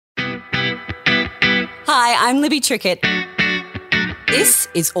Hi, I'm Libby Trickett. This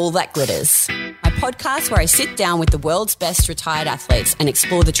is All That Glitters, my podcast where I sit down with the world's best retired athletes and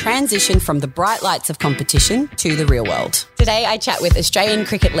explore the transition from the bright lights of competition to the real world. Today I chat with Australian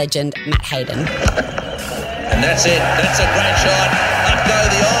cricket legend Matt Hayden. And that's it. That's a great shot. Up go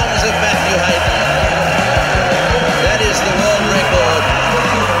the arms of Matthew Hayden. That is the world record.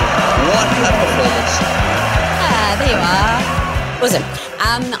 What a performance. There you are. Awesome.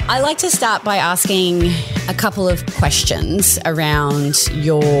 I like to start by asking a couple of questions around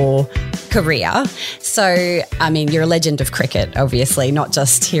your career. So, I mean, you're a legend of cricket, obviously, not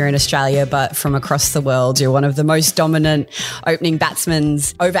just here in Australia, but from across the world. You're one of the most dominant opening batsmen,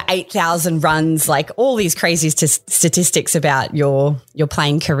 over 8,000 runs, like all these crazy statistics about your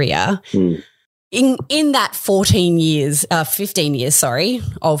playing career. In that 15 years,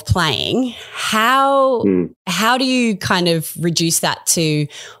 of playing, how do you kind of reduce that to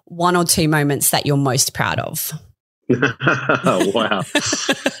one or two moments that you're most proud of? Oh, wow.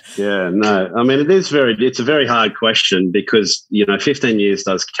 Yeah, no. I mean, it's a very hard question because, 15 years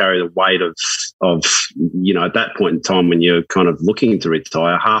does carry the weight of, at that point in time when you're kind of looking to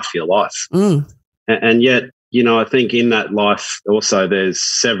retire, half your life. And yet, I think in that life also there's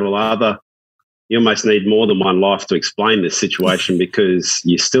several other. You almost need more than one life to explain this situation because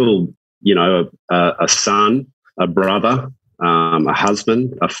you're still, a son, a brother, a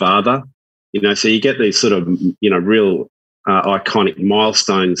husband, a father, so you get these sort of, real iconic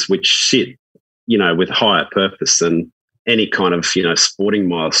milestones which sit, with higher purpose than any kind of, sporting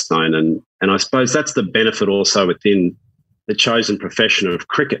milestone. And I suppose that's the benefit also within the chosen profession of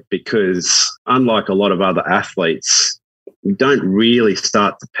cricket because unlike a lot of other athletes, you don't really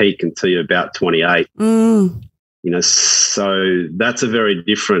start to peak until you're about 28. So that's a very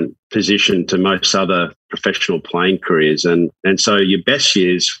different position to most other professional playing careers. And so your best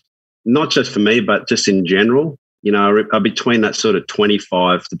years, not just for me, but just in general, are between that sort of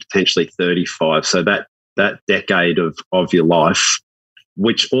 25 to potentially 35. So that decade of your life,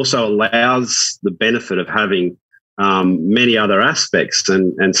 which also allows the benefit of having many other aspects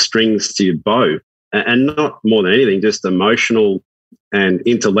and strings to your bow. And not more than anything, just emotional and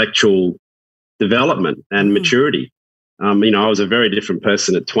intellectual development and maturity. I was a very different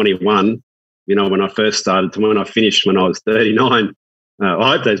person at 21, when I first started to when I finished when I was 39.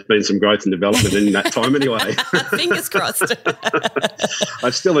 I hope there's been some growth and development in that time anyway. Fingers crossed.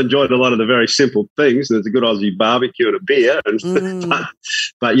 I still enjoyed a lot of the very simple things. There's a good Aussie barbecue and a beer.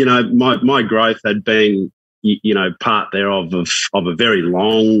 But my growth had been, part thereof of a very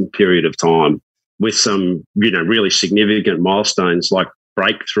long period of time. With some, really significant milestones like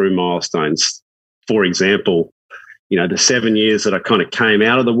breakthrough milestones. For example, the 7 years that I kind of came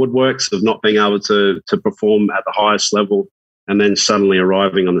out of the woodworks of not being able to perform at the highest level and then suddenly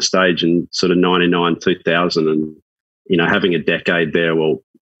arriving on the stage in sort of 99, 2000 and, having a decade there, or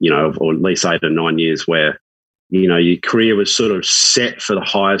at least 8 or 9 years where, your career was sort of set for the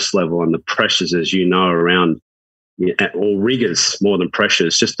highest level and the pressures, as around, or rigors more than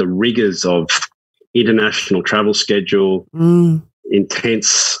pressures, just the rigors of international travel schedule,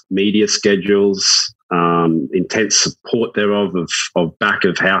 intense media schedules, intense support thereof of back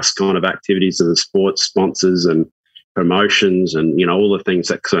of house kind of activities of the sports sponsors and promotions and, all the things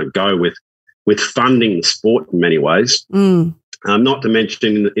that sort of go with funding the sport in many ways. Not to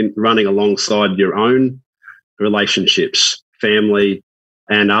mention in running alongside your own relationships, family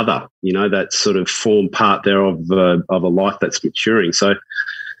and other, that sort of form part thereof of a life that's maturing. So,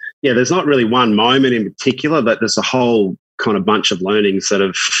 yeah, there's not really one moment in particular, but there's a whole kind of bunch of learnings that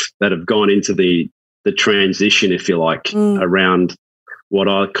have gone into the transition, if you like, around what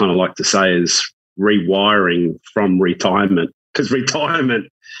I kind of like to say is rewiring from retirement, because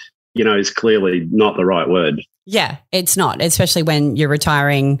retirement, is clearly not the right word. Yeah, it's not, especially when you're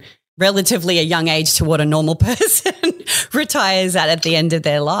retiring relatively a young age to what a normal person retires at the end of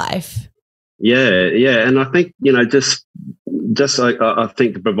their life. Yeah, and I think, I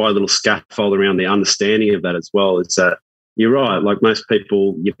think to provide a little scaffold around the understanding of that as well is that you're right. Like most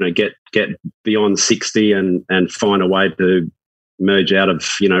people, get beyond 60 and find a way to merge out of,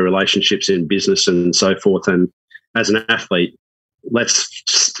 relationships in business and so forth. And as an athlete,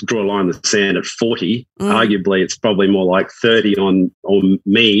 let's draw a line in the sand at 40. Arguably, it's probably more like 30 on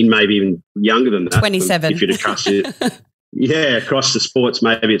me, maybe even younger than that. 27. If you'd across the sports,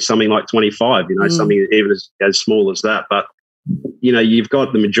 maybe it's something like 25, something even as small as that. But, you've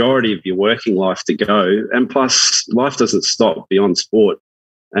got the majority of your working life to go. And plus, life doesn't stop beyond sport.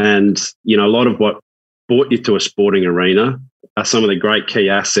 And, a lot of what brought you to a sporting arena are some of the great key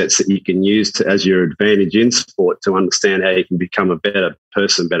assets that you can use as your advantage in sport to understand how you can become a better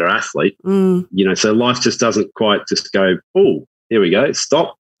person, better athlete. So life just doesn't quite just go, oh, here we go,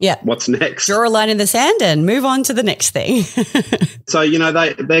 stop. Yeah. What's next? Draw a line in the sand and move on to the next thing. So,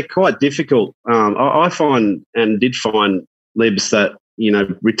 they're quite difficult. I find and did find, Libs, that,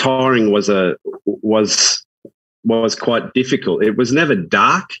 retiring was quite difficult. It was never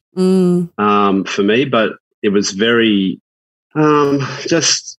dark for me, but it was very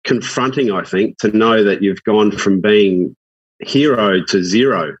just confronting, I think, to know that you've gone from being hero to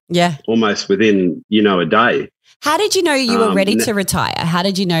zero almost within, a day. How did you know you were ready to retire? How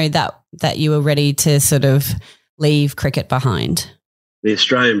did you know that you were ready to sort of leave cricket behind? The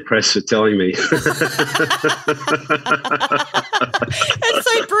Australian press were telling me. That's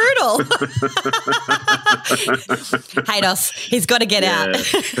so brutal. Haydos, he's got to get out.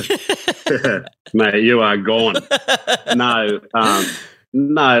 Mate, you are gone.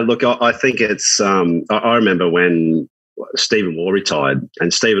 No, look, I think it's I remember when Stephen Waugh retired,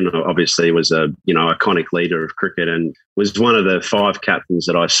 and Stephen obviously was a iconic leader of cricket and was one of the 5 captains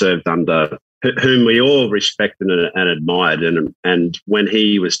that I served under, whom we all respected and admired. And when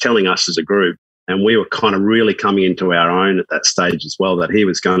he was telling us as a group, and we were kind of really coming into our own at that stage as well, that he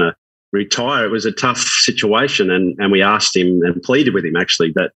was going to retire, it was a tough situation. And we asked him and pleaded with him,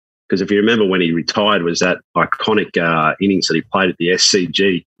 actually, that because if you remember when he retired was that iconic innings that he played at the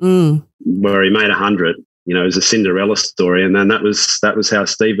SCG where he made 100. It was a Cinderella story. And then that was how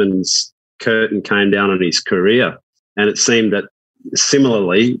Stephen's curtain came down on his career. And it seemed that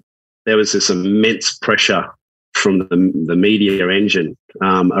similarly, there was this immense pressure from the media engine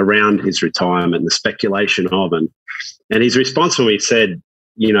around his retirement, the speculation of him. And his response when we said,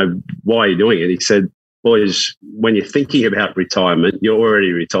 why are you doing it? He said, boys, when you're thinking about retirement, you're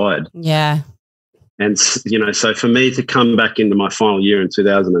already retired. Yeah. And, so for me to come back into my final year in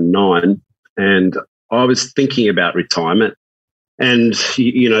 2009, and I was thinking about retirement, and,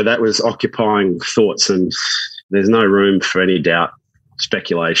 that was occupying thoughts, and there's no room for any doubt,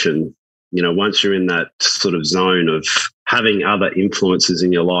 speculation. Once you're in that sort of zone of having other influences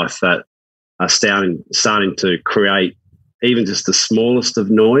in your life that are starting to create even just the smallest of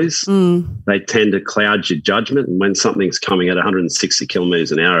noise, they tend to cloud your judgment. And when something's coming at 160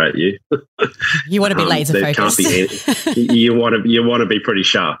 kilometres an hour at you, you want to be laser focused. You want to be pretty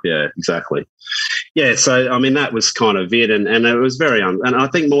sharp. Yeah, exactly. Yeah, so I mean that was kind of it, and it was very and I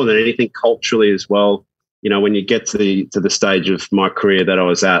think more than anything culturally as well. When you get to the stage of my career that I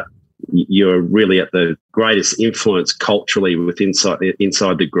was at, you're really at the greatest influence culturally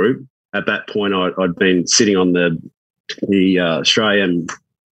inside the group. At that point, I'd been sitting on the Australian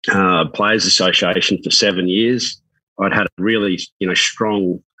Players Association for 7 years. I'd had a really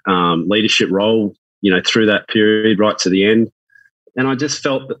strong leadership role through that period right to the end, and I just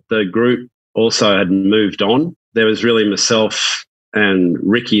felt that the group also had moved on. There was really myself and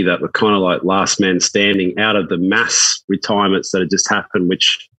Ricky that were kind of like last man standing out of the mass retirements that had just happened,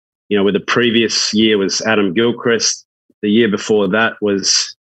 which with the previous year was Adam Gilchrist. The year before that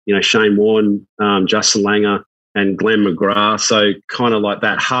was Shane Warne, Justin Langer, and Glenn McGrath. So kind of like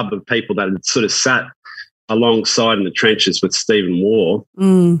that hub of people that had sort of sat alongside in the trenches with Stephen Waugh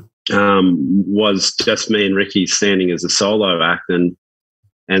was just me and Ricky standing as a solo act.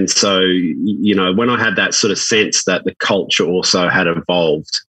 And so, when I had that sort of sense that the culture also had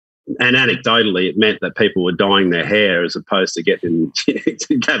evolved, and anecdotally, it meant that people were dyeing their hair as opposed to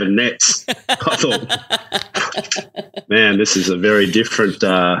having nets. I thought, man, this is a very different.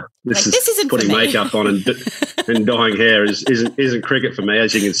 This is putting makeup on and dyeing hair isn't cricket for me.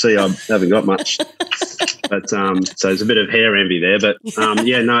 As you can see, I haven't got much. But so there's a bit of hair envy there. But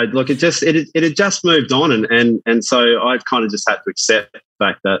look, it had just moved on, and so I kind of just had to accept the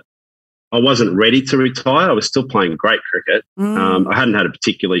fact that I wasn't ready to retire. I was still playing great cricket. I hadn't had a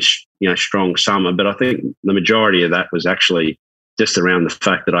particularly strong summer, but I think the majority of that was actually just around the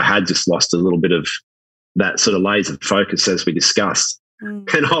fact that I had just lost a little bit of that sort of laser focus as we discussed.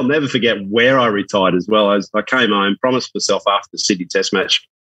 And I'll never forget where I retired as well. I came home, promised myself after the Sydney Test match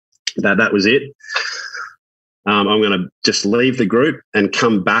that was it. I'm going to just leave the group and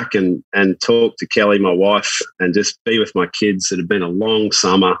come back and talk to Kelly, my wife, and just be with my kids. It had been a long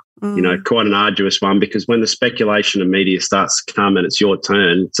summer, quite an arduous one, because when the speculation and media starts to come and it's your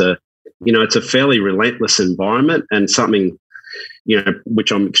turn, it's a fairly relentless environment and something,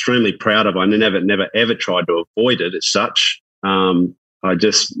 which I'm extremely proud of. I never ever tried to avoid it as such. I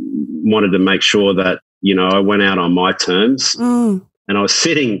just wanted to make sure that, I went out on my terms. And I was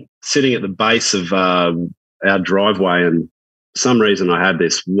sitting at the base of our driveway, and some reason I had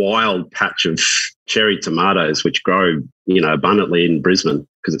this wild patch of cherry tomatoes, which grow, abundantly in Brisbane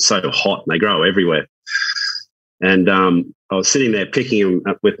because it's so hot and they grow everywhere. And I was sitting there picking them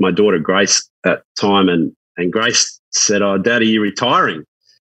up with my daughter Grace at the time, and Grace said, "Oh, Dad, are you retiring?"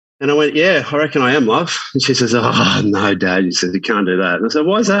 And I went, "Yeah, I reckon I am, love." And she says, "Oh, no, Dad." He says, "You can't do that." And I said,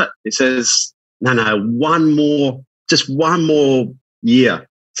 "Why is that?" He says, No, just one more year. I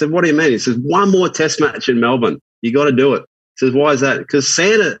said, "What do you mean?" He says, "One more test match in Melbourne. You got to do it." He says, "Why is that?" "Because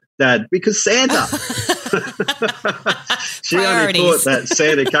Santa, Dad, because Santa." She only thought that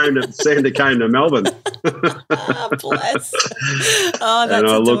Santa came to Melbourne. Oh, bless. Oh, that's and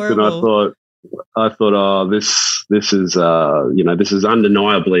I looked adorable. and I thought, oh, this is this is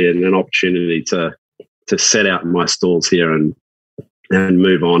undeniably an opportunity to set out my stalls here and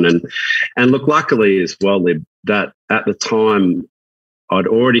move on. And look, luckily as well, Lib, that at the time I'd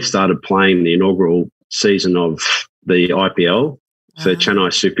already started playing the inaugural season of the IPL for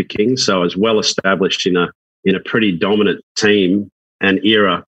Chennai Super Kings, so I was well established in a pretty dominant team and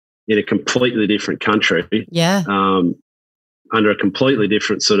era in a completely different country. Yeah. Under a completely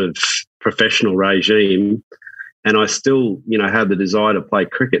different sort of professional regime, and I still, had the desire to play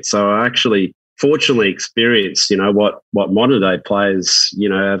cricket. So I actually, fortunately, experienced, what modern day players,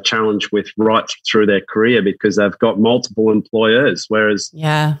 have challenged with right through their career because they've got multiple employers. Whereas,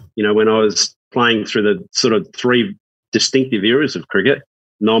 when I was playing through the sort of three distinctive eras of cricket,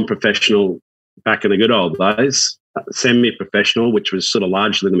 non-professional back in the good old days, semi-professional, which was sort of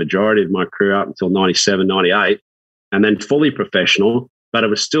largely the majority of my career up until 97, 98, and then fully professional, but it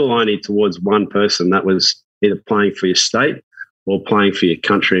was still only towards one person. That was either playing for your state or playing for your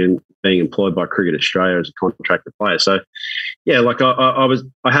country and being employed by Cricket Australia as a contracted player. So, yeah, like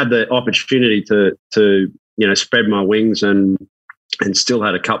I had the opportunity to spread my wings and still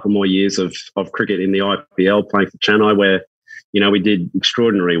had a couple more years of cricket in the IPL playing for Chennai, where we did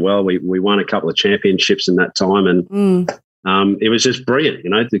extraordinarily well. We won a couple of championships in that time, and it was just brilliant,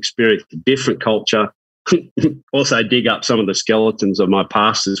 to experience a different culture. Also dig up some of the skeletons of my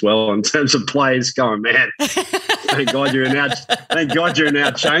past as well in terms of players going, man, thank God you're in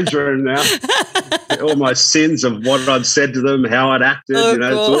our change room now. All my sins of what I'd said to them, how I'd acted,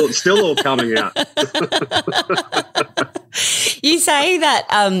 it's still all coming out. You say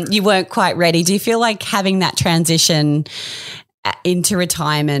that you weren't quite ready. Do you feel like having that transition into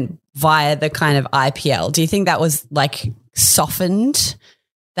retirement via the kind of IPL, do you think that was like softened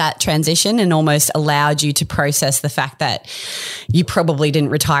that transition and almost allowed you to process the fact that you probably didn't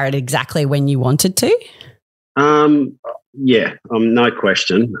retire it exactly when you wanted to? Yeah, no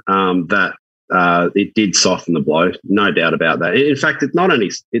question that it did soften the blow, no doubt about that. In fact, it not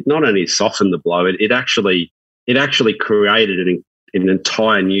only softened the blow, it actually created an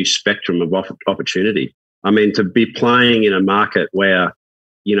entire new spectrum of opportunity. I mean, to be playing in a market where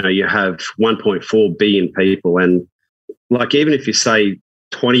you have 1.4 billion people, and like even if you say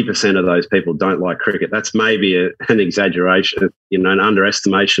 20% of those people don't like cricket, that's maybe an exaggeration, an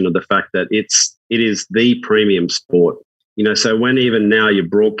underestimation of the fact that it is the premium sport. So when even now you're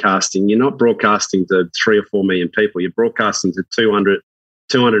broadcasting, you're not broadcasting to 3 or 4 million people, you're broadcasting to 200,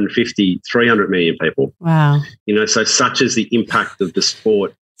 250, 300 million people. Wow. So such is the impact of the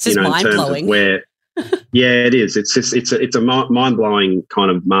sport, in terms of where, yeah, it is. It's a mind-blowing kind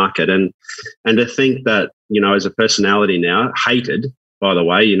of market. And to think that, as a personality now, hated, by the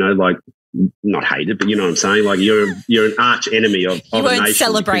way, like not hated, but you know what I'm saying? Like you're an arch enemy of you a weren't nation.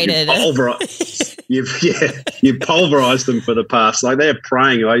 Celebrated. You've pulverized them for the past. Like they're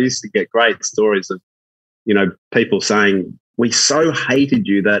praying. I used to get great stories of, people saying, "We so hated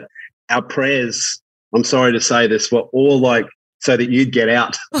you that our prayers, I'm sorry to say this, were all like so that you'd get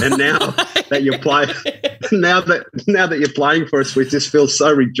out. And now that you're playing, now that you're playing for us, we just feel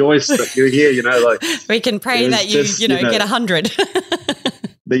so rejoiced that you're here. Like we can pray that you get 100."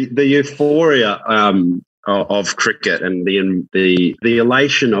 The euphoria of cricket and the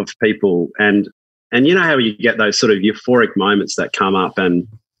elation of people, and how you get those sort of euphoric moments that come up, and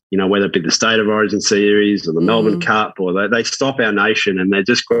whether it be the State of Origin series or the Melbourne Cup, or they stop our nation, and they're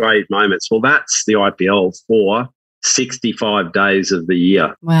just great moments. Well, that's the IPL for 65 days of the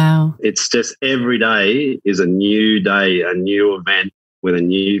year. Wow. It's just every day is a new day, a new event with a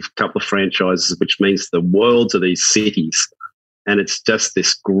new couple of franchises, which means the world to these cities. And it's just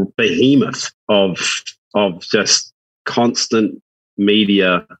this behemoth of just constant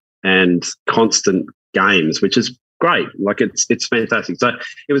media and constant games, which is great. Like it's fantastic. So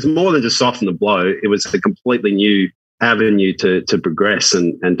it was more than just soften the blow. It was a completely new avenue to progress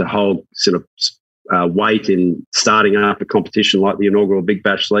and to hold sort of weight in starting up a competition like the inaugural Big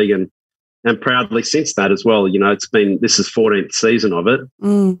Bash League and and proudly since that as well. You know, this is 14th season of it,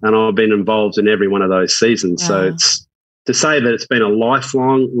 and I've been involved in every one of those seasons. So it's to say that it's been a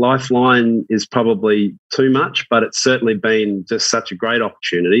lifeline is probably too much, but it's certainly been just such a great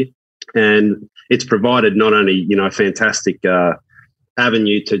opportunity, and it's provided not only, you know, a fantastic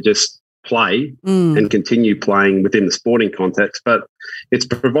avenue to just play and continue playing within the sporting context, but it's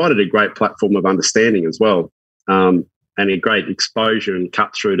provided a great platform of understanding as well, and a great exposure and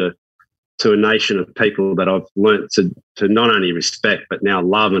cut through to a nation of people that I've learnt to not only respect but now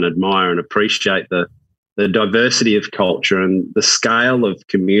love and admire and appreciate the diversity of culture and the scale of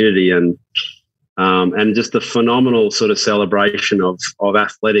community and just the phenomenal sort of celebration of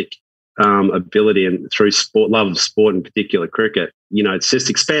athletic ability and through love of sport, in particular cricket. You know, it's just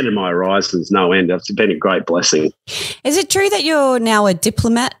expanded my horizons no end. It's been a great blessing. Is it true that you're now a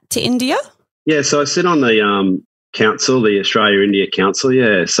diplomat to India? Yeah, so I sit on the council, the Australia-India Council,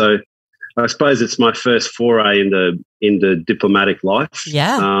 yeah. So I suppose it's my first foray into diplomatic life.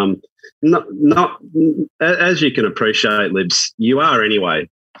 Yeah. Not as you can appreciate, Libs, you are anyway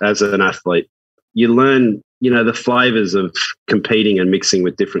as an athlete. You learn, you know, the flavours of competing and mixing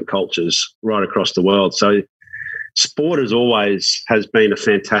with different cultures right across the world. So sport has been a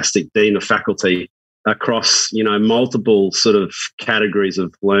fantastic dean of faculty across, you know, multiple sort of categories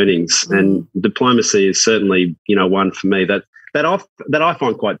of learnings, and diplomacy is certainly, you know, one for me that I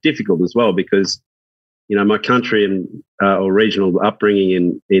find quite difficult as well, because, you know, my country and or regional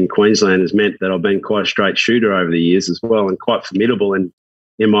upbringing in Queensland has meant that I've been quite a straight shooter over the years as well, and quite formidable in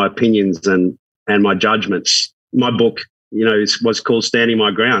my opinions and my judgments. My book, you know, was called Standing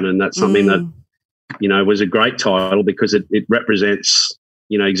My Ground, and that's something that, you know, was a great title because it represents,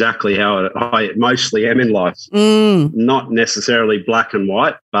 you know, exactly how I mostly am in life. Not necessarily black and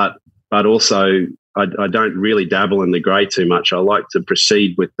white, but also I don't really dabble in the grey too much. I like to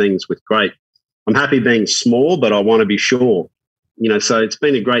proceed with things with great. I'm happy being small, but I want to be sure. You know, so it's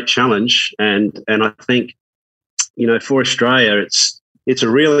been a great challenge, and I think, you know, for Australia, it's a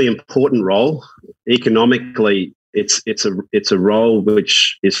really important role economically. It's a role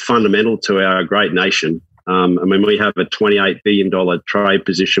which is fundamental to our great nation. I mean, we have a $28 billion trade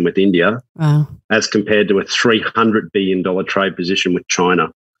position with India, as compared to a $300 billion trade position with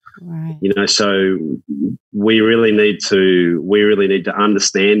China. Right. You know, so we really need to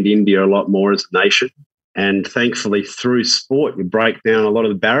understand India a lot more as a nation. And thankfully, through sport, you break down a lot of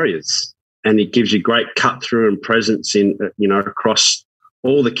the barriers, and it gives you great cut through and presence in, you know, across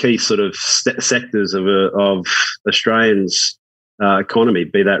all the key sort of sectors of Australians' economy,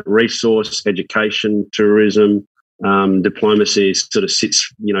 be that resource, education, tourism, diplomacy. Sort of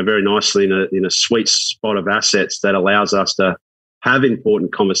sits, you know, very nicely in a sweet spot of assets that allows us to have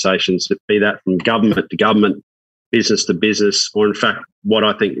important conversations, be that from government to government, business to business, or in fact, what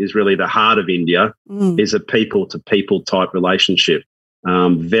I think is really the heart of India is a people-to-people type relationship.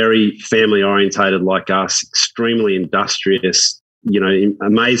 Very family-orientated like us, extremely industrious, you know,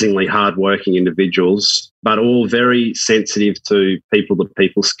 amazingly hardworking individuals, but all very sensitive to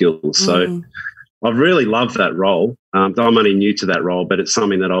people-to-people skills. So I've really loved that role. I'm only new to that role, but it's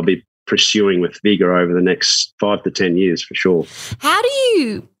something that I'll be pursuing with vigor over the next 5 to 10 years for sure.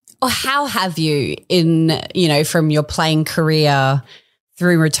 How have you, in, you know, from your playing career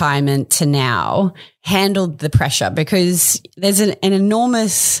through retirement to now, handled the pressure? Because there's an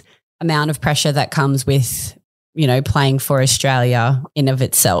enormous amount of pressure that comes with, you know, playing for Australia in of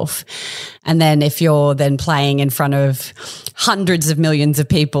itself. And then if you're then playing in front of hundreds of millions of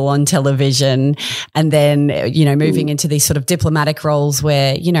people on television, and then, you know, moving into these sort of diplomatic roles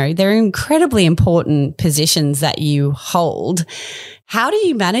where, you know, they're incredibly important positions that you hold. How do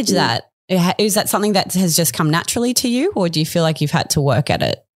you manage that? Is that something that has just come naturally to you, or do you feel like you've had to work at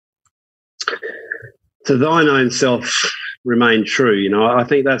it? To thine own self remain true. You know, I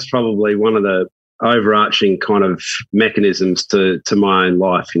think that's probably one of the overarching kind of mechanisms to my own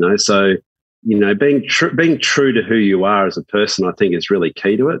life, you know. So, you know, being true to who you are as a person, I think, is really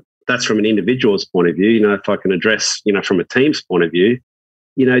key to it. That's from an individual's point of view. You know, if I can address, you know, from a team's point of view,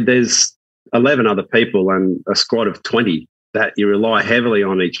 you know, there's 11 other people and a squad of 20 that you rely heavily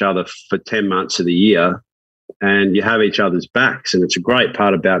on each other for 10 months of the year, and you have each other's backs. And it's a great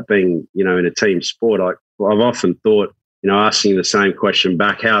part about being, you know, in a team sport. I've often thought, you know, asking the same question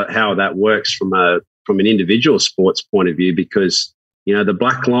back, how that works from an individual sports point of view, because, you know, the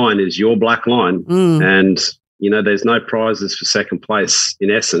black line is your black line, and, you know, there's no prizes for second place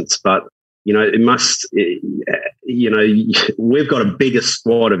in essence, but, you know, you know, we've got a bigger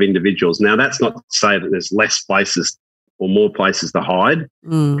squad of individuals. Now, that's not to say that there's less places or more places to hide.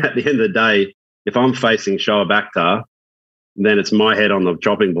 At the end of the day, if I'm facing Shoaib Akhtar, then it's my head on the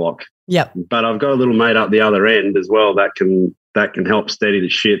chopping block. Yep. But I've got a little mate up the other end as well that can help steady the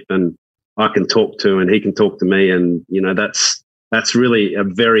ship, and I can talk to, and he can talk to me, and that's really a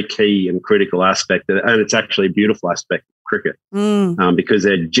very key and critical aspect, and it's actually a beautiful aspect of cricket because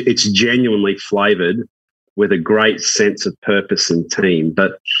it's genuinely flavoured with a great sense of purpose and team.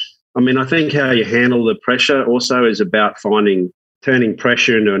 But I mean, I think how you handle the pressure also is about turning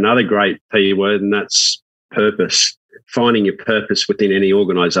pressure into another great P word, and that's purpose. Finding your purpose within any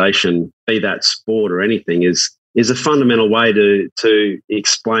organisation, be that sport or anything, is a fundamental way to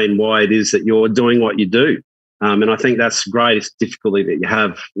explain why it is that you're doing what you do. And I think that's the greatest difficulty that you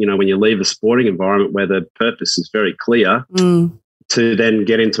have, when you leave a sporting environment where the purpose is very clear, to then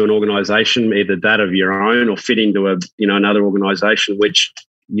get into an organisation, either that of your own or fit into another organisation, which,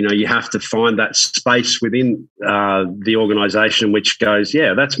 you have to find that space within the organisation which goes,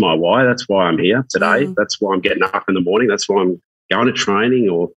 yeah, that's my why. That's why I'm here today. That's why I'm getting up in the morning. That's why I'm going to training,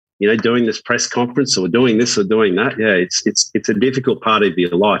 or, doing this press conference, or doing this or doing that. Yeah, it's a difficult part of your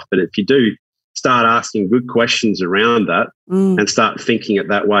life. But if you do start asking good questions around that and start thinking it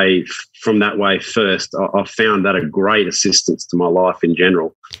that way, from that way first, I've found that a great assistance to my life in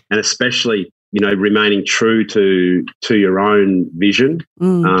general, and especially, remaining true to your own vision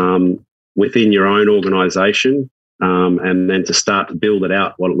within your own organisation, and then to start to build it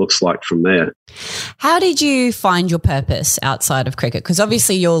out, what it looks like from there. How did you find your purpose outside of cricket? Because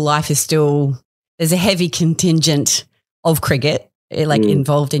obviously your life is still, there's a heavy contingent of cricket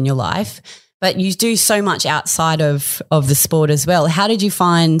involved in your life, but you do so much outside of the sport as well. How did you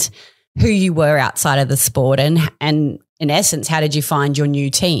find who you were outside of the sport, and in essence, how did you find your new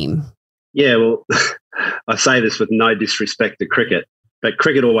team? Yeah, well, I say this with no disrespect to cricket, but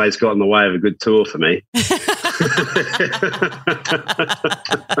cricket always got in the way of a good tour for me.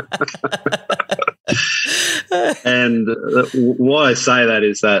 And why I say that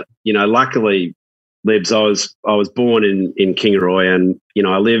is that, luckily, Libs, I was born in Kingaroy, and,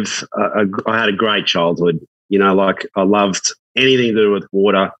 I had a great childhood. I loved anything to do with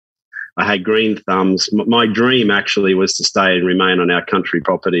water. I had green thumbs. My dream actually was to stay and remain on our country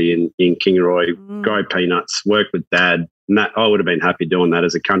property in Kingaroy, grow peanuts, work with Dad. And that, I would have been happy doing that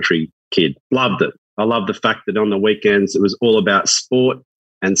as a country kid. Loved it. I loved the fact that on the weekends it was all about sport,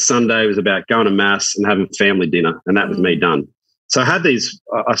 and Sunday was about going to mass and having family dinner, and that was me done. So I had these,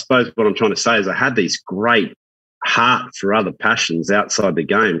 I suppose what I'm trying to say is I had these great heart for other passions outside the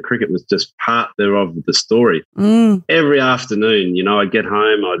game. Cricket was just part thereof of the story. Every afternoon, I'd get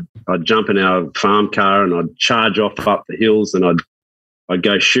home, I'd jump in our farm car and I'd charge off up the hills, and I'd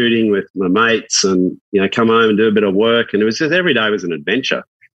go shooting with my mates, and, come home and do a bit of work. And it was just, every day was an adventure.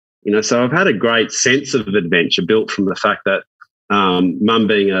 So I've had a great sense of adventure built from the fact that Mum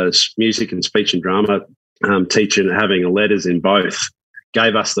being a music and speech and drama teacher and having letters in both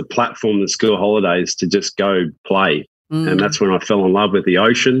gave us the platform in the school holidays to just go play. And that's when I fell in love with the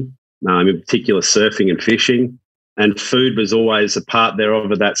ocean, in particular surfing and fishing. And food was always a part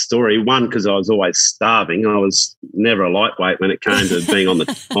thereof of that story. One, because I was always starving. I was never a lightweight when it came to being on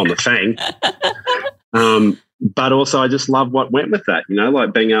the fang. But also I just loved what went with that,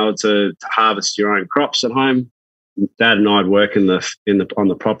 like being able to harvest your own crops at home. Dad and I'd work on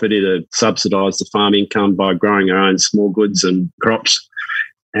the property to subsidise the farm income by growing our own small goods and crops.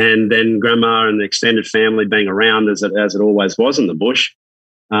 And then Grandma and the extended family being around as it always was in the bush.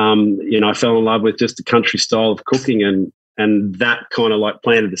 I fell in love with just the country style of cooking, and that kind of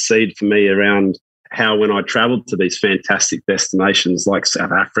planted the seed for me around how, when I travelled to these fantastic destinations like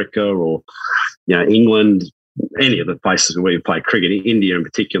South Africa or England, any of the places where you play cricket, India in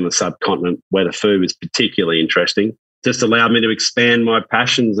particular, on the subcontinent where the food was particularly interesting, just allowed me to expand my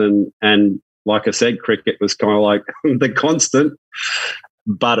passions. And like I said, cricket was kind of like the constant,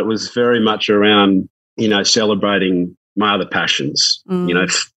 but it was very much around, celebrating my other passions,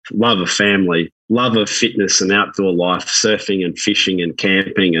 love of family, love of fitness and outdoor life, surfing and fishing and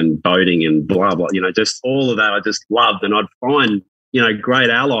camping and boating and blah, blah, just all of that I just loved. And I'd find, great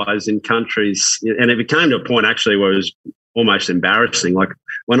allies in countries. And it became to a point actually where it was almost embarrassing. Like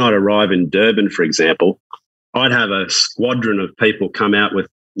when I'd arrive in Durban, for example, I'd have a squadron of people come out with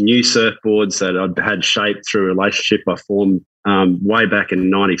new surfboards that I'd had shaped through a relationship I formed way back in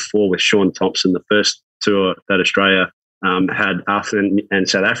 '94 with Sean Thompson, the first tour that Australia had after, and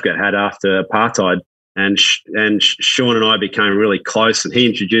South Africa had after apartheid. And Sean and I became really close, and he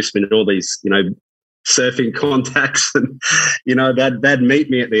introduced me to all these, surfing contacts, and they'd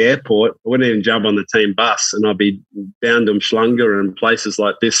meet me at the airport. I wouldn't even jump on the team bus, and I'd be down to Umhlanga and places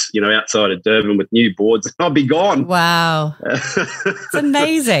like this, outside of Durban with new boards, and I'd be gone. Wow. It's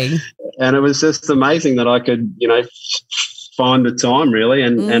amazing. And it was just amazing that I could, find the time really,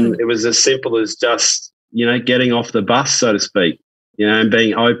 and it was as simple as just, you know, getting off the bus, so to speak, you know, and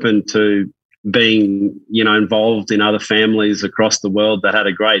being open to being, you know, involved in other families across the world that had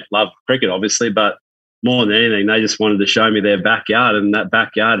a great love for cricket, obviously, but more than anything, they just wanted to show me their backyard, and that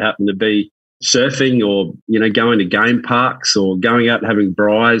backyard happened to be surfing or, you know, going to game parks or going out and having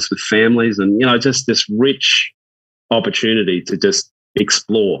braais with families, and, you know, just this rich opportunity to just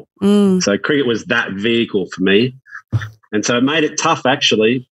explore. So cricket was that vehicle for me. And so it made it tough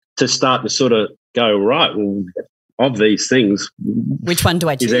actually to start to sort of go, right, well, of these things, which one do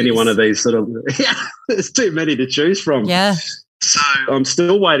I choose? Is any one of these sort of, there's too many to choose from. Yeah. So I'm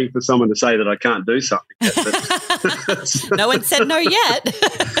still waiting for someone to say that I can't do something yet. No one said no yet.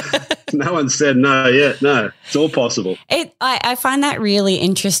 No one said no yet. No, it's all possible. I find that really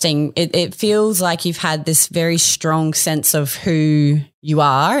interesting. It feels like you've had this very strong sense of who you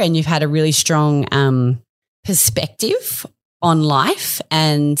are, and you've had a really strong perspective on life.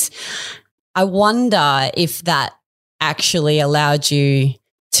 And I wonder if that actually allowed you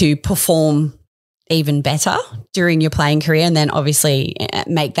to perform even better during your playing career, and then obviously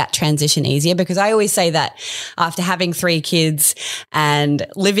make that transition easier. Because I always say that after having 3 kids and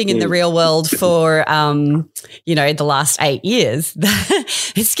living in the real world for, you know, the last 8 years,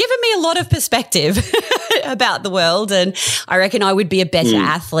 it's given me a lot of perspective about the world. And I reckon I would be a better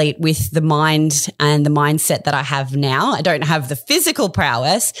athlete with the mind and the mindset that I have now. I don't have the physical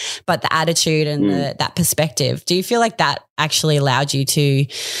prowess, but the attitude and that perspective. Do you feel like that actually allowed you to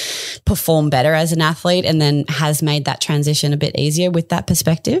perform better as an athlete, and then has made that transition a bit easier with that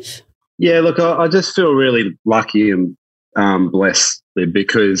perspective? Yeah, look, I just feel really lucky and blessed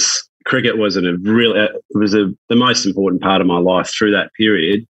because cricket wasn't the most important part of my life through that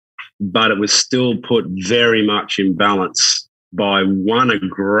period, but it was still put very much in balance by a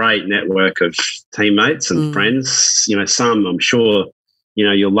great network of teammates and friends. You know, some I'm sure, you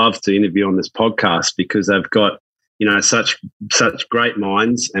know, you'll love to interview on this podcast because they've got, you know, such great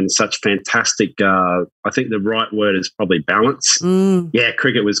minds and such fantastic, I think the right word is probably balance. Yeah,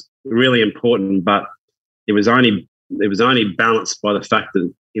 cricket was really important, but it was only balanced by the fact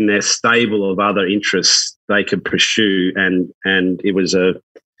that in their stable of other interests they could pursue, and it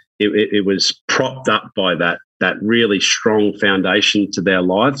was propped up by that really strong foundation to their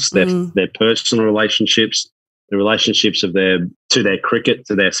lives, their personal relationships, the relationships of to their cricket,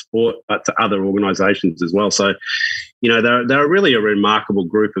 to their sport, but to other organisations as well. So, you know, they're really a remarkable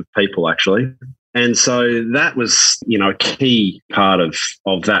group of people, actually. And so that was, you know, a key part of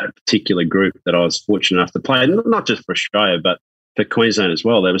that particular group that I was fortunate enough to play, not just for Australia, but for Queensland as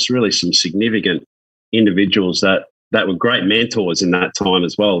well. There was really some significant individuals that were great mentors in that time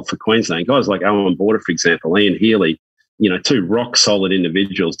as well for Queensland. Guys like Owen Border, for example, Ian Healy, you know, 2 rock-solid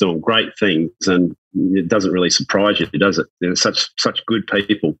individuals doing great things, and it doesn't really surprise you, does it? They're such good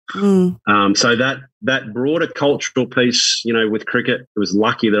people. So that broader cultural piece, you know, with cricket, it was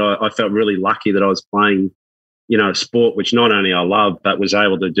lucky that I felt really lucky that I was playing, you know, a sport which not only I love, but was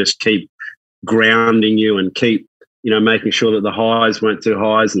able to just keep grounding you and keep, you know, making sure that the highs weren't too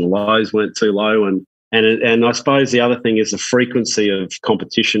highs and the lows weren't too low. And I suppose the other thing is the frequency of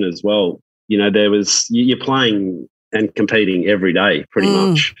competition as well. You know, you're playing and competing every day pretty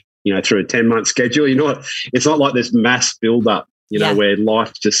much, you know, through a 10-month schedule. It's not like this mass build-up, you know, where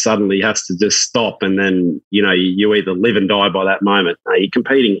life just suddenly has to just stop and then, you know, you either live and die by that moment. No, you're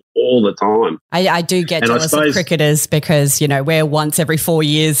competing all the time. I do get jealous of cricketers because, you know, we're once every 4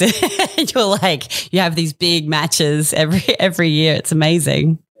 years and you're like, you have these big matches every year. It's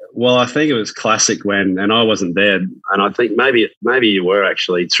amazing. Well, I think it was classic and I wasn't there, and I think maybe you were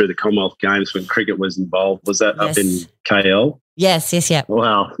actually through the Commonwealth Games when cricket was involved. Was that up in KL? Yes, yeah.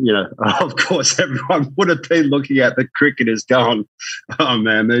 Well, you know, of course, everyone would have been looking at the cricketers going, oh,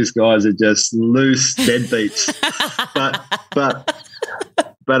 man, these guys are just loose deadbeats.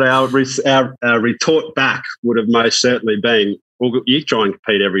 but our retort back would have most certainly been, well, you try and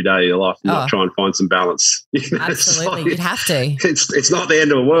compete every day of your life and try and find some balance. Absolutely, you'd have to. It's not the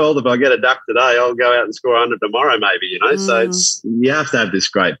end of the world. If I get a duck today, I'll go out and score 100 tomorrow maybe, you know. So you have to have this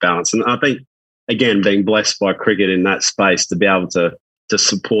great balance. And I think, again, being blessed by cricket in that space to be able to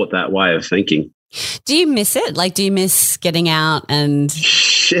support that way of thinking. Do you miss it? Like, do you miss getting out and...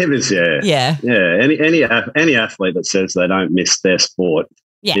 Shivers, yeah. Yeah. Any athlete that says they don't miss their sport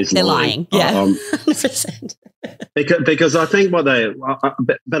is they're lying. Yeah, 100%. Because I think but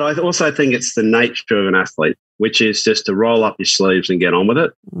I also think it's the nature of an athlete, which is just to roll up your sleeves and get on with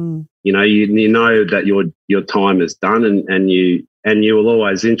it. You know, you know that your time is done, and you will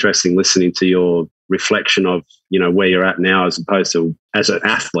always interesting listening to your reflection of, you know, where you're at now as opposed to as an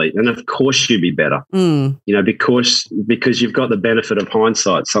athlete. And of course you'd be better, you know, because you've got the benefit of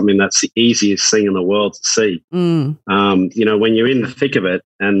hindsight, something that's the easiest thing in the world to see. You know, when you're in the thick of it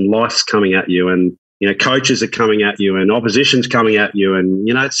and life's coming at you and, you know, coaches are coming at you and opposition's coming at you, and,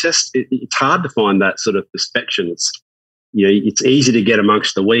 you know, it's just, it's hard to find that sort of perspective. It's, you know, it's easy to get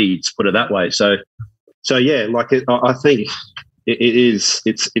amongst the weeds, put it that way. So yeah, like I think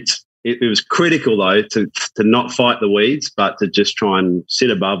it was critical though to not fight the weeds, but to just try and sit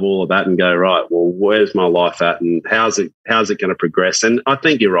above all of that and go, right, well, where's my life at, and how's it going to progress? And I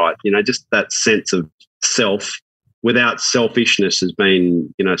think you're right. You know, just that sense of self without selfishness has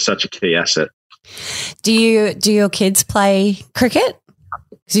been, you know, such a key asset. Do your kids play cricket?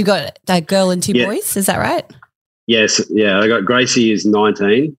 Because you've got a girl and two boys, is that right? Yes, yeah. I got Gracie is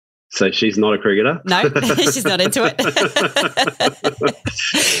 19, so she's not a cricketer. No, she's not into it.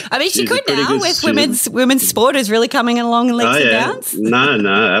 I mean, she could now with women's sport is really coming along in leaps and bounds.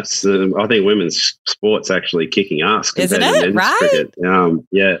 No, absolutely. I think women's sport's actually kicking ass. Isn't it? Right? Cricket.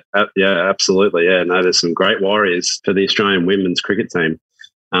 Yeah, absolutely. Yeah, no, there's some great warriors for the Australian women's cricket team.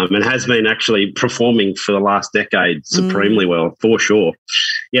 And has been actually performing for the last decade supremely well, for sure.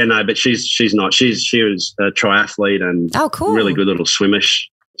 Yeah, no, but she's not. She was a triathlete and cool. Really good little swimmer.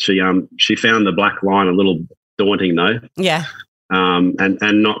 She found the black line a little daunting though. Yeah.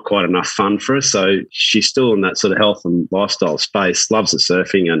 And not quite enough fun for her. So she's still in that sort of health and lifestyle space. Loves the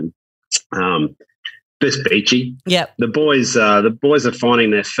surfing and just beachy. Yep. The boys are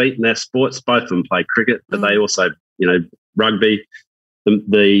finding their feet in their sports. Both of them play cricket, but they also, you know, rugby.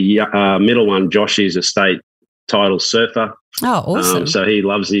 The middle one, Josh, is a state title surfer. Oh, awesome! So he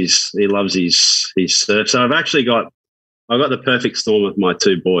loves his surf. So I've got the perfect storm of my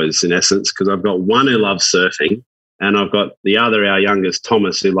two boys in essence, because I've got one who loves surfing, and I've got the other, our youngest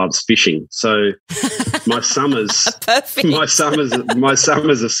Thomas, who loves fishing. So my summers, my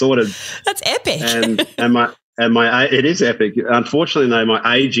summers are sorted. That's epic. And my it is epic. Unfortunately, though,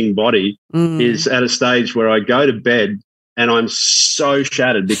 my aging body is at a stage where I go to bed. And I'm so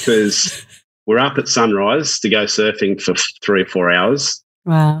shattered because we're up at sunrise to go surfing for 3 or 4 hours.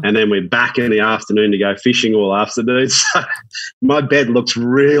 Wow. And then we're back in the afternoon to go fishing all afternoon. So my bed looks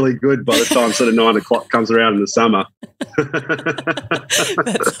really good by the time sort of 9 o'clock comes around in the summer.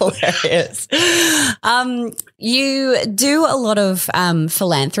 That's hilarious. You do a lot of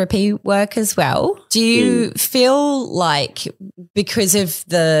philanthropy work as well. Do you feel like because of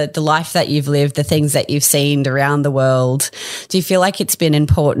the life that you've lived, the things that you've seen around the world, do you feel like it's been an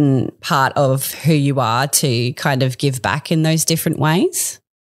important part of who you are to kind of give back in those different ways?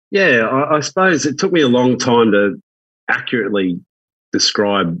 Yeah, I suppose it took me a long time to accurately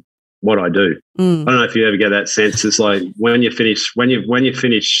describe what I do. I don't know if you ever get that sense. It's like when you finish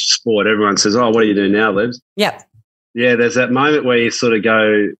sport, everyone says, "Oh, what do you do now, Livs?" Yep. Yeah, there's that moment where you sort of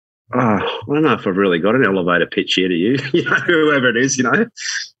go, "Oh, I don't know if I've really got an elevator pitch here to you, you know, whoever it is, you know,"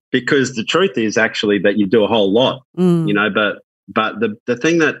 because the truth is actually that you do a whole lot, you know. But the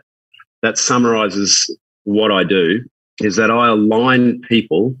thing that summarizes what I do is that I align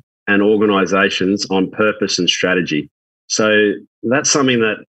people and organizations on purpose and strategy. So that's something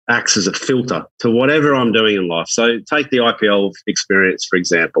that acts as a filter to whatever I'm doing in life. So take the IPL experience, for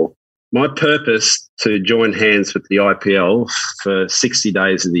example. My purpose to join hands with the IPL for 60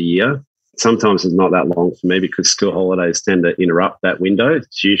 days of the year, sometimes it's not that long for me because school holidays tend to interrupt that window.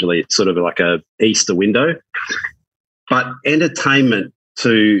 It's usually sort of like a Easter window. But entertainment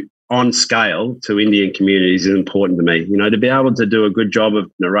on scale to Indian communities is important to me. You know, to be able to do a good job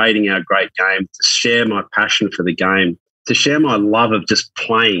of narrating our great game, to share my passion for the game, to share my love of just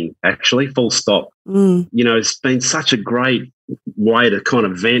playing, actually, full stop. You know, it's been such a great way to kind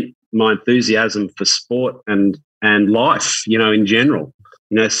of vent my enthusiasm for sport and life, you know, in general.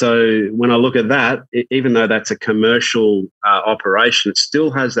 You know, so when I look at that, even though that's a commercial operation, it still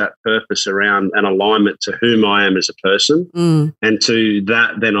has that purpose around an alignment to whom I am as a person. And to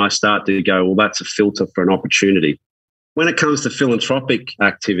that, then I start to go, well, that's a filter for an opportunity. When it comes to philanthropic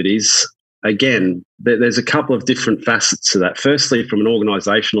activities, again, there's a couple of different facets to that. Firstly, from an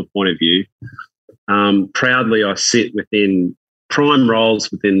organisational point of view, proudly I sit within prime roles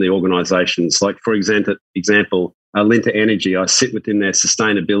within the organisations. Like, for example, Alinta Energy, I sit within their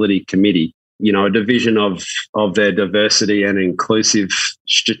sustainability committee, you know, a division of their diversity and inclusive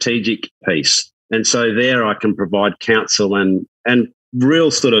strategic piece. And so there I can provide counsel and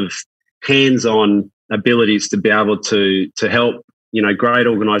real sort of hands-on abilities to be able to help, you know, great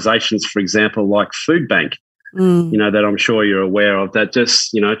organisations, for example, like Food Bank, you know, that I'm sure you're aware of, that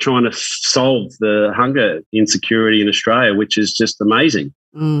just, you know, trying to solve the hunger insecurity in Australia, which is just amazing.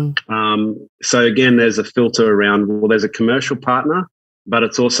 So again, there's a filter around, well, there's a commercial partner, but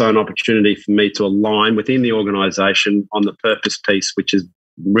it's also an opportunity for me to align within the organisation on the purpose piece, which is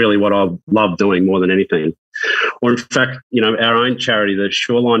really what I love doing more than anything. Or in fact, our own charity, the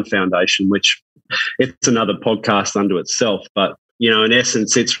Shoreline Foundation, which it's another podcast unto itself, but, in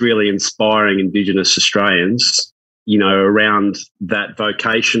essence, it's really inspiring Indigenous Australians, around that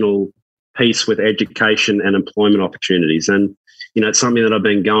vocational piece with education and employment opportunities. And, it's something that I've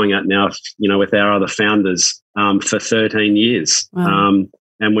been going at now, with our other founders for 13 years. Wow.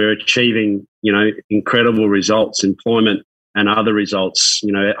 And we're achieving, incredible results, employment and other results,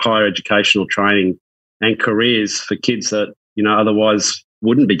 higher educational training and careers for kids that, otherwise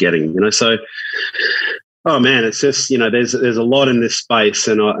wouldn't be getting, So, oh man, it's just, there's a lot in this space,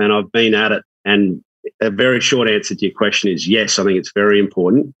 and I've been at it. And a very short answer to your question is yes, I think it's very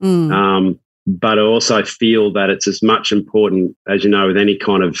important. But I also feel that it's as much important as, with any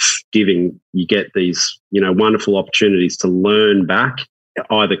kind of giving, you get these, wonderful opportunities to learn back,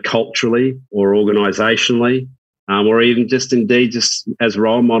 either culturally or organisationally, or even just as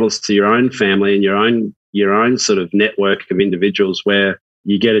role models to your own family and your own sort of network of individuals, where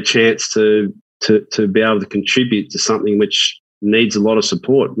you get a chance to be able to contribute to something which needs a lot of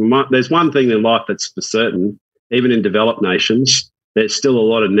support. There's one thing in life that's for certain, even in developed nations, there's still a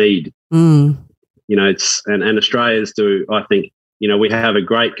lot of need. It's and Australians do, I think, we have a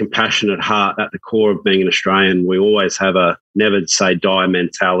great compassionate heart at the core of being an Australian. We always have a never say die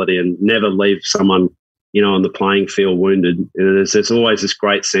mentality and never leave someone, on the playing field wounded. There's always this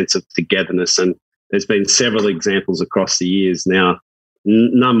great sense of togetherness, and there's been several examples across the years now,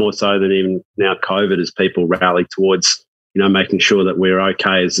 none more so than even now COVID, as people rally towards, making sure that we're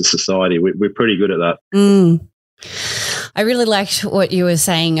okay as a society. We're pretty good at that. I really liked what you were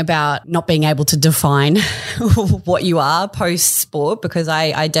saying about not being able to define what you are post-sport, because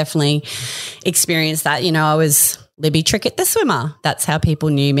I definitely experienced that. I was Libby Trickett, the swimmer. That's how people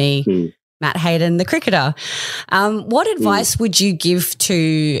knew me. Matt Hayden, the cricketer. What advice would you give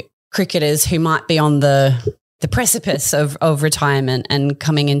to cricketers who might be on the precipice of retirement and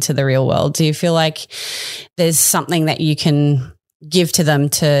coming into the real world? Do you feel like there's something that you can give to them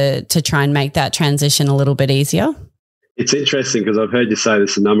to try and make that transition a little bit easier? It's interesting because I've heard you say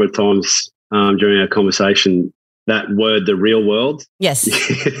this a number of times during our conversation, that word, the real world. Yes. I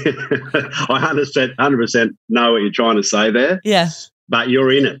 100% know what you're trying to say there. Yeah. But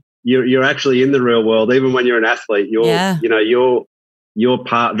you're in it. You're actually in the real world. Even when you're an athlete, you're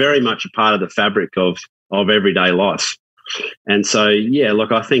very much a part of the fabric of everyday life. And so,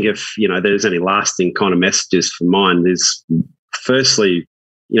 look, I think if, there's any lasting kind of messages for mine, is firstly,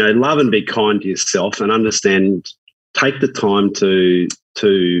 love and be kind to yourself and understand, take the time to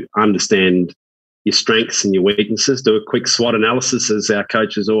understand your strengths and your weaknesses. Do a quick SWOT analysis, as our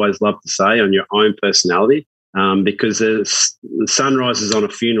coaches always love to say, on your own personality, because the sun rises on a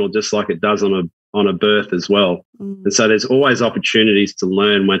funeral just like it does on a birth as well. And so there's always opportunities to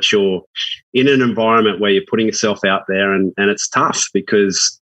learn once you're in an environment where you're putting yourself out there, and it's tough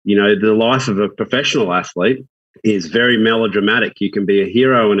because, the life of a professional athlete is very melodramatic. You can be a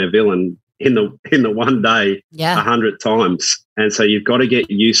hero and a villain in the one day 100 times. And so you've got to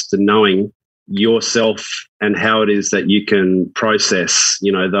get used to knowing yourself and how it is that you can process,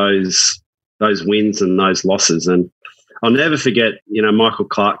 those wins and those losses. And I'll never forget, Michael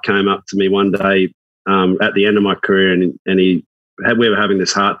Clark came up to me one day at the end of my career, and we were having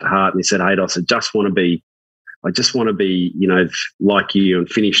this heart to heart, and he said, "Haydos, I just want to be, like you and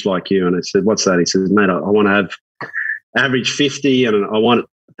finish like you." And I said, "What's that?" He says, "Mate, I want to have average 50 and I want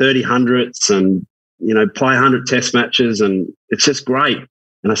 30 hundredths and, play 100 test matches, and it's just great."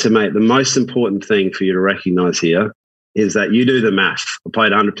 And I said, "Mate, the most important thing for you to recognise here is that you do the math. I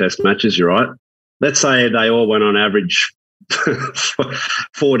played 100 test matches, you're right. Let's say they all went on average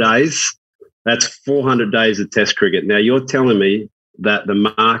 4 days. That's 400 days of test cricket. Now, you're telling me that the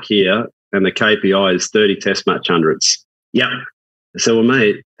mark here and the KPI is 30 test match hundreds." Yep. I said, "Well,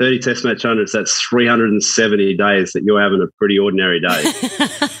 mate, 30 test match hundreds, that's 370 days that you're having a pretty ordinary day."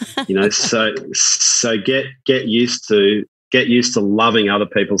 So get used to loving other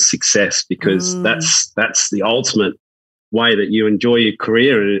people's success, because that's the ultimate way that you enjoy your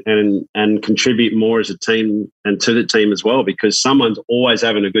career and contribute more as a team and to the team as well, because someone's always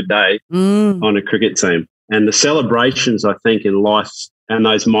having a good day on a cricket team. And the celebrations, I think, in life, and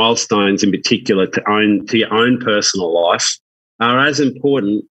those milestones in particular to your own personal life, are as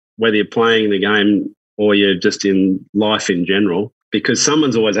important whether you're playing the game or you're just in life in general, because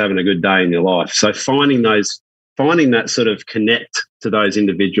someone's always having a good day in your life. So finding that sort of connect to those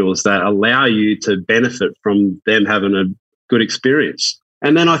individuals that allow you to benefit from them having a good experience.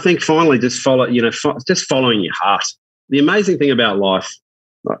 And then I think finally just just following your heart. The amazing thing about life,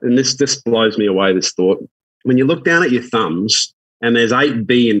 and this blows me away, this thought, when you look down at your thumbs and there's 8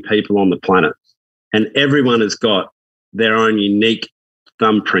 billion people on the planet and everyone has got their own unique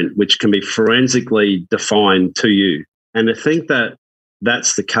thumbprint, which can be forensically defined to you. And to think that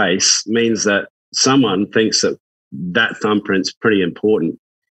that's the case means that someone thinks that that thumbprint's pretty important.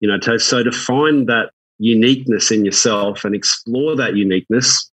 So to find that uniqueness in yourself and explore that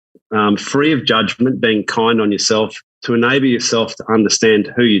uniqueness, free of judgment, being kind on yourself, to enable yourself to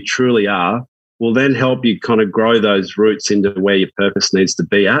understand who you truly are, will then help you kind of grow those roots into where your purpose needs to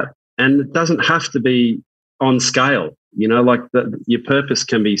be at. And it doesn't have to be on scale. Your purpose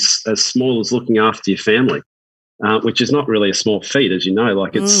can be as small as looking after your family, which is not really a small feat, as you know.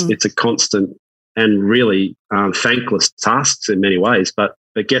 It's a constant and really thankless task in many ways. But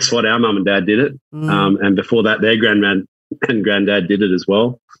guess what? Our mum and dad did it. And before that, their grandman and granddad did it as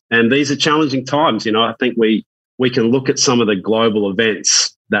well. And these are challenging times. I think we can look at some of the global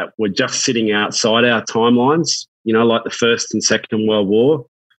events that were just sitting outside our timelines, like the First and Second World War,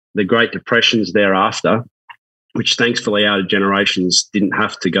 the Great Depressions thereafter, which thankfully our generations didn't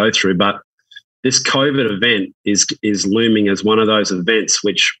have to go through. But this COVID event is looming as one of those events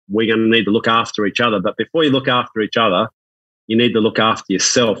which we're going to need to look after each other. But before you look after each other, you need to look after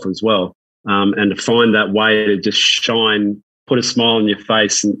yourself as well, and to find that way to just shine, put a smile on your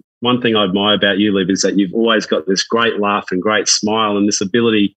face. And one thing I admire about you, Liv, is that you've always got this great laugh and great smile and this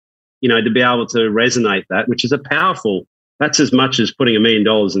ability, to be able to resonate that, which is that's as much as putting $1 million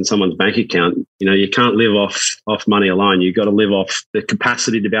in someone's bank account. You can't live off money alone. You've got to live off the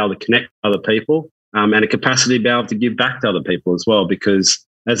capacity to be able to connect with other people, and a capacity to be able to give back to other people as well. Because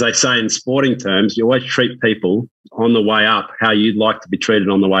as they say in sporting terms, you always treat people on the way up how you'd like to be treated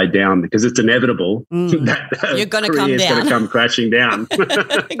on the way down, because it's inevitable that you're going to come down. It's going to come crashing down.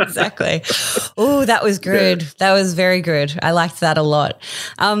 Exactly. Oh, that was good. Yeah. That was very good. I liked that a lot.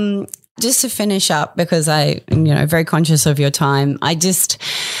 Just to finish up, because very conscious of your time,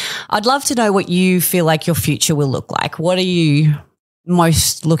 I'd love to know what you feel like your future will look like. What are you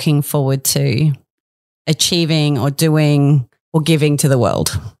most looking forward to achieving or doing or giving to the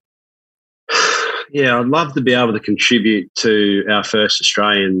world? Yeah, I'd love to be able to contribute to our first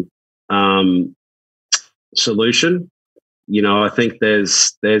Australian solution. I think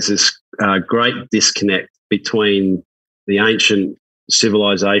there's this great disconnect between the ancient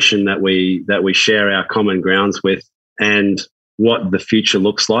civilization that we share our common grounds with and what the future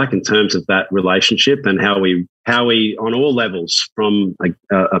looks like in terms of that relationship, and how we on all levels, from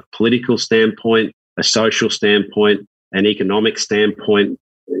a political standpoint, a social standpoint, an economic standpoint,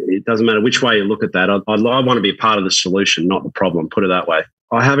 it doesn't matter which way you look at that. I want to be a part of the solution, not the problem, put it that way.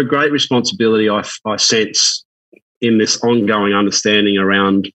 I have a great responsibility, I sense, in this ongoing understanding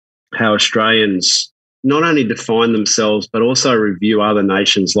around how Australians not only define themselves, but also review other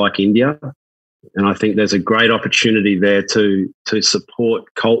nations like India. And I think there's a great opportunity there to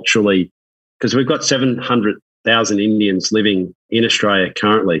support culturally, because we've got 700,000 Indians living in Australia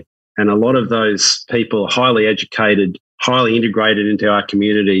currently. And a lot of those people are highly educated, highly integrated into our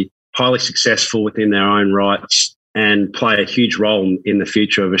community, highly successful within their own rights, and play a huge role in the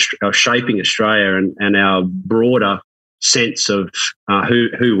future of shaping Australia and our broader sense of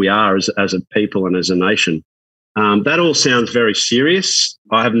who we are as a people and as a nation. That all sounds very serious.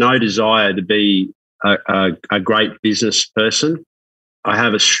 I have no desire to be a great business person. I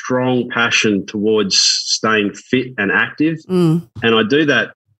have a strong passion towards staying fit and active, and I do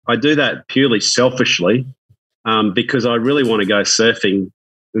that purely selfishly, because I really want to go surfing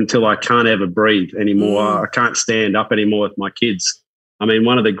until I can't ever breathe anymore. I can't stand up anymore with my kids. I mean,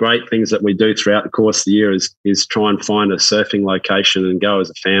 one of the great things that we do throughout the course of the year is try and find a surfing location and go as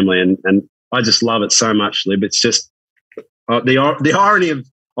a family. And I just love it so much, Lib. It's just the irony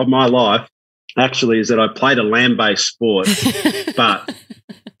of my life actually is that I played a land-based sport, but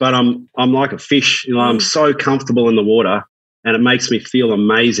I'm like a fish. I'm so comfortable in the water, and it makes me feel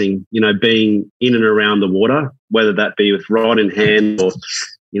amazing, being in and around the water, whether that be with rod in hand or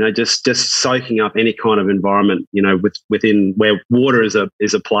just soaking up any kind of environment, within where water is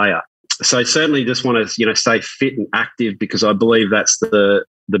a player. So certainly just want to, stay fit and active, because I believe that's the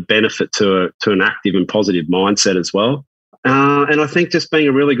benefit to an active and positive mindset as well. And I think just being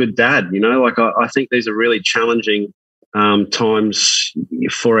a really good dad, I think these are really challenging times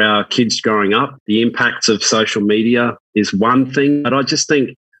for our kids growing up. The impacts of social media is one thing, but I just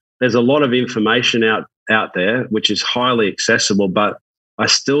think there's a lot of information out there which is highly accessible, but I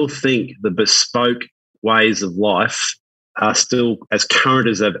still think the bespoke ways of life are still as current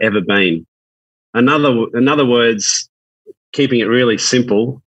as they've ever been. In other words, keeping it really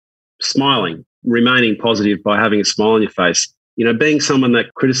simple, smiling, remaining positive by having a smile on your face. You know, being someone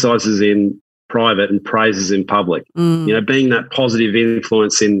that criticizes in private and praises in public. You know, being that positive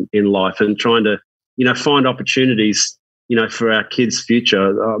influence in life and trying to, you know, find opportunities, you know, for our kids' future.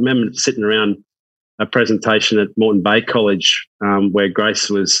 I remember sitting around a presentation at Moreton Bay College where Grace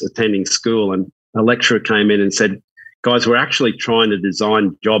was attending school, and a lecturer came in and said, guys, we're actually trying to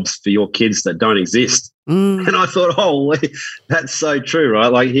design jobs for your kids that don't exist. And I thought, oh, that's so true,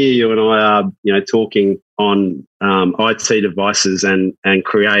 right? Like here you and I are, you know, talking on IT devices and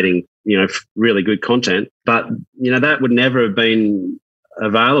creating, you know, really good content. But, you know, that would never have been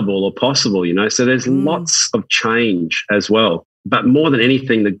available or possible, you know. So there's lots of change as well. But more than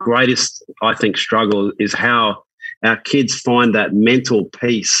anything, the greatest, I think, struggle is how our kids find that mental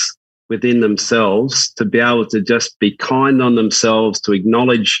peace within themselves to be able to just be kind on themselves, to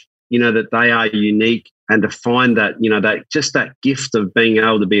acknowledge, you know, that they are unique, and to find that, you know, that just that gift of being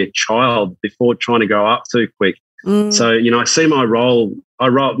able to be a child before trying to grow up too quick. So, you know, I see my role,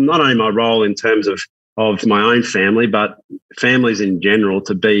 not only my role in terms of my own family, but families in general,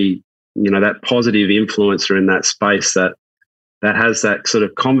 to be, you know, that positive influencer in that space that has that sort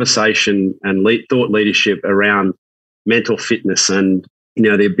of conversation and thought leadership around mental fitness, and, you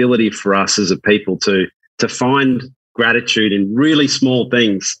know, the ability for us as a people to find gratitude in really small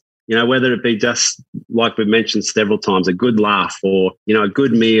things, you know, whether it be just, like we've mentioned several times, a good laugh, or, you know, a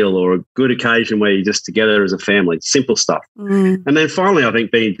good meal, or a good occasion where you're just together as a family, simple stuff. And then finally, I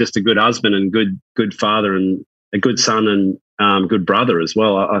think being just a good husband and good father and a good son and good brother as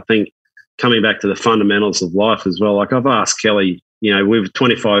well. I think coming back to the fundamentals of life as well, like I've asked Kelly, you know, we've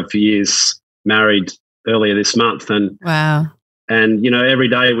 25 years married earlier this month, and wow. And, you know, every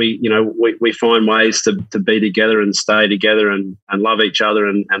day we find ways to be together and stay together and love each other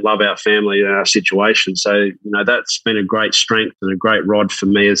and love our family and our situation. So, you know, that's been a great strength and a great rod for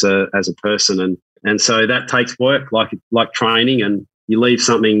me as a person. And so that takes work, like training, and you leave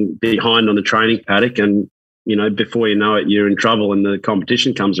something behind on the training paddock, and, you know, before you know it, you're in trouble and the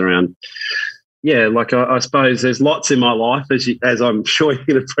competition comes around. Yeah, like I suppose there's lots in my life, as I'm sure you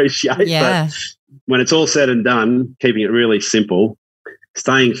can appreciate. Yeah. But when it's all said and done, keeping it really simple,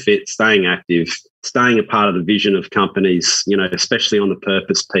 staying fit, staying active, staying a part of the vision of companies, you know, especially on the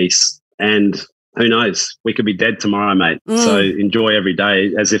purpose piece. And who knows, we could be dead tomorrow, mate. So enjoy every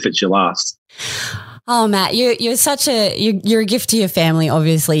day as if it's your last. Oh, Matt, you're a gift to your family,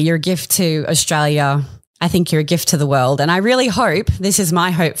 obviously. You're a gift to Australia. I think you're a gift to the world. And I really hope, this is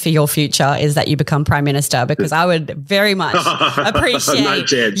my hope for your future, is that you become Prime Minister, because I would very much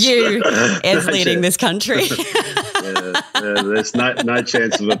appreciate you as leading this country. There's no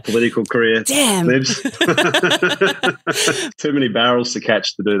chance of a political career. Damn. Libs. Too many barrels to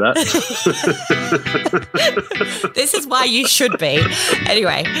catch to do that. This is why you should be.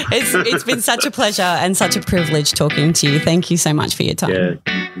 Anyway, it's been such a pleasure and such a privilege talking to you. Thank you so much for your time.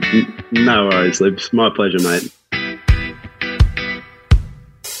 Yeah. No worries, Libs. My pleasure, mate.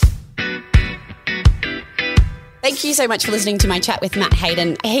 Thank you so much for listening to my chat with Matt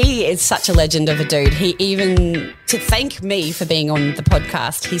Hayden. He is such a legend of a dude. He even, to thank me for being on the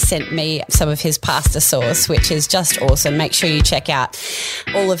podcast, he sent me some of his pasta sauce, which is just awesome. Make sure you check out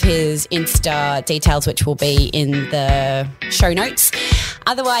all of his Insta details, which will be in the show notes.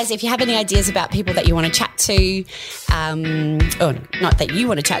 Otherwise, if you have any ideas about people that you want to chat to, or not that you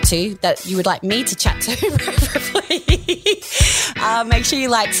want to chat to, that you would like me to chat to, preferably, make sure you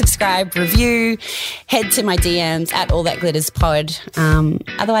like, subscribe, review, head to my DMs at All That Glitters Pod.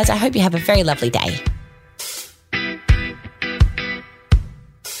 Otherwise, I hope you have a very lovely day.